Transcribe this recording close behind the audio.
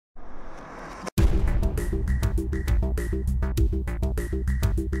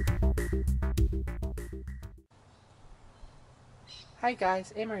Hey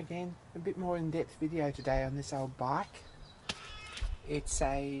guys, Emma again. A bit more in-depth video today on this old bike. It's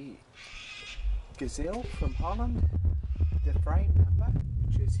a Gazelle from Holland. The frame number,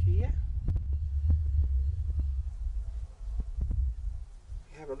 which is here.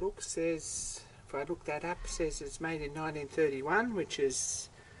 You have a look, says, if I look that up, says it's made in 1931, which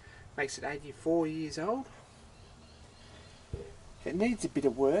makes it 84 years old. It needs a bit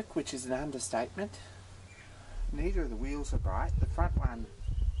of work, which is an understatement. Neither of the wheels are right. The front one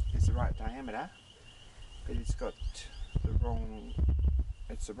is the right diameter, but it's got the wrong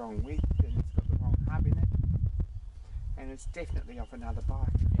width, and it's got the wrong hub in it, and it's definitely off another bike.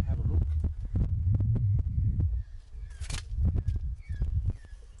 If you have a look,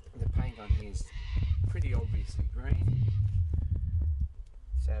 the paint on here is pretty obviously green,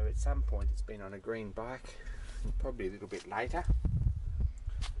 so at some point it's been on a green bike, probably a little bit later.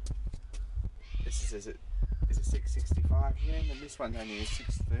 This is a 665 rim, and this one's only a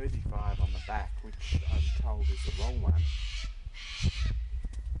 635 on the back, which I'm told is the wrong one.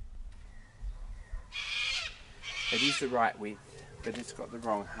 It is the right width, but it's got the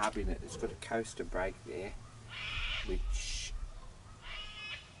wrong hub in it. It's got a coaster brake there, which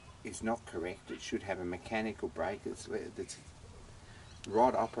is not correct. It should have a mechanical brake that's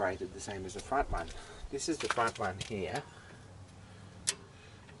rod operated the same as the front one. This is the front one here.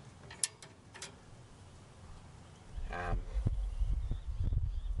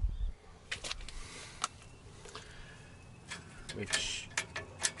 Which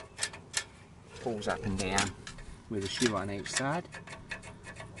pulls up and down with a shoe on each side.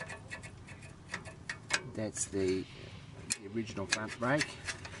 That's the original front brake,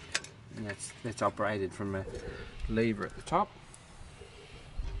 and that's operated from a lever at the top.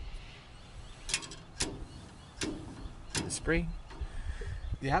 The spring.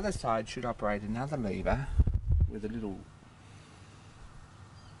 The other side should operate another lever with a little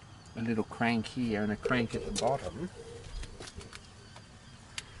crank here and a crank at the bottom.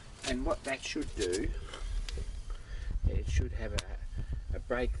 And what that should do, it should have a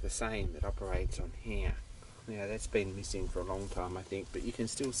brake the same that operates on here. Now that's been missing for a long time, I think, but you can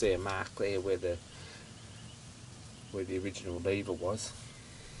still see a mark there where the original lever was.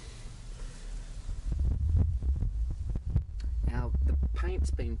 Now the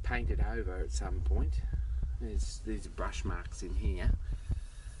paint's been painted over at some point. There's these brush marks in here,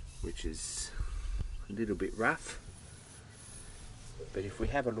 which is a little bit rough. But if we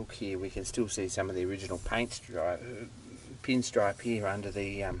have a look here, we can still see some of the original pinstripe here under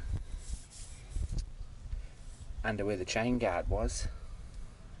where the chain guard was,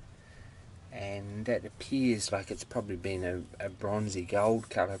 and that appears like it's probably been a bronzy gold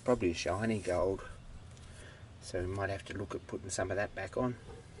colour, probably a shiny gold. So we might have to look at putting some of that back on.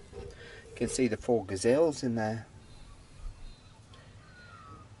 You can see the 4 gazelles in the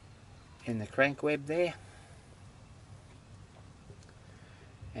crank web there.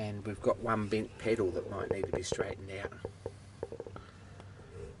 And we've got one bent pedal that might need to be straightened out.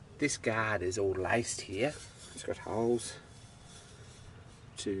 This guard is all laced here. It's got holes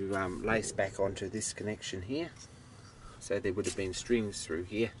to lace back onto this connection here. So there would have been strings through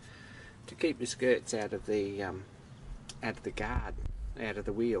here to keep the skirts out of the guard, out of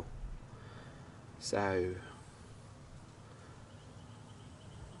the wheel. So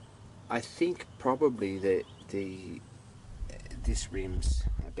I think probably that this rim's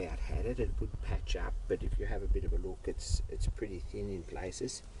about had it. It would patch up, but if you have a bit of a look, it's pretty thin in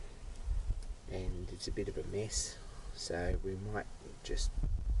places, and it's a bit of a mess. So we might just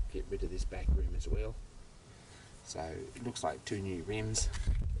get rid of this back rim as well. So it looks like 2 new rims,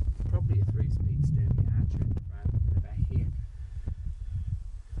 probably a 3-speed Sturmey Archer in the front and the back here,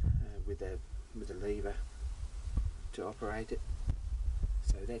 with a lever to operate it.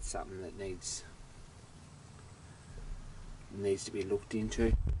 So that's something that needs to be looked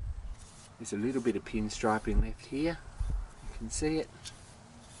into. There's a little bit of pinstriping left here, you can see it,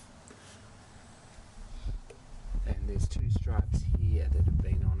 and there's 2 stripes here that have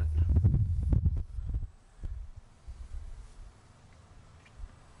been on it.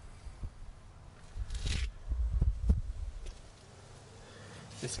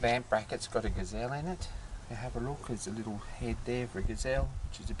 This lamp bracket's got a gazelle in it. If you have a look, there's a little head there for a gazelle,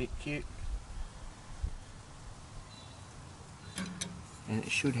 which is a bit cute. And it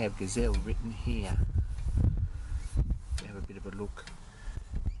should have Gazelle written here. Have a bit of a look,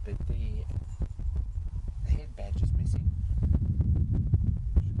 but the head badge is missing,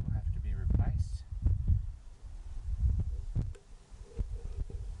 which will have to be replaced.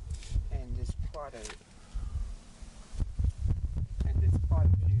 And there's quite a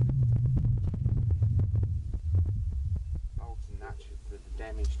few bolts and nuts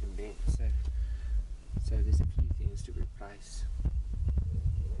face.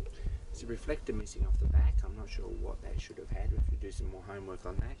 There's a reflector missing off the back. I'm not sure what that should have had. We have to do some more homework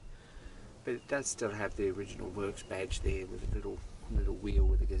on that. But it does still have the original Works badge there with a little wheel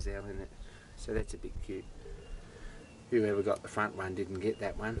with a Gazelle in it. So that's a bit cute. Whoever got the front one didn't get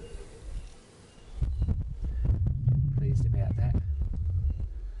that one. Pleased about that.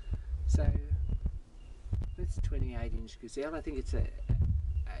 So that's a 28-inch Gazelle. I think it's a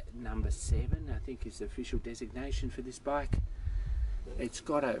number 7, I think is the official designation for this bike. It's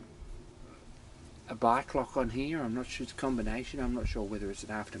got a bike lock on here. I'm not sure it's a combination. I'm not sure whether it's an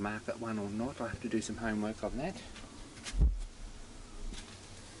aftermarket one or not. I'll have to do some homework on that.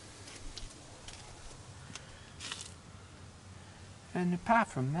 And apart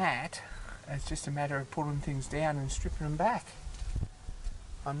from that, it's just a matter of pulling things down and stripping them back.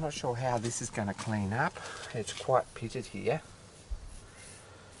 I'm not sure how this is going to clean up. It's quite pitted here.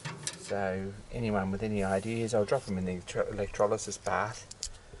 So anyone with any ideas, I'll drop them in the electrolysis bath.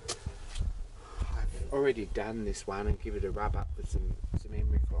 I've already done this one and give it a rub up with some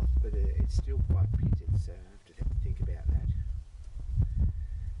emery cloth, but it's still quite pitted, so I have to think about that.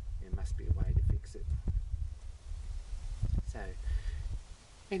 There must be a way to fix it. So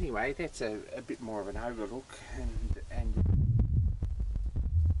anyway, that's a bit more of an overlook and a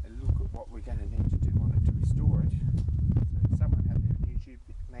look at what we're going to need to do on it to restore it. So someone out there in YouTube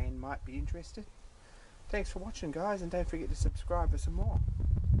land might be interested. Thanks for watching, guys, and don't forget to subscribe for some more.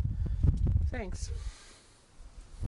 Thanks.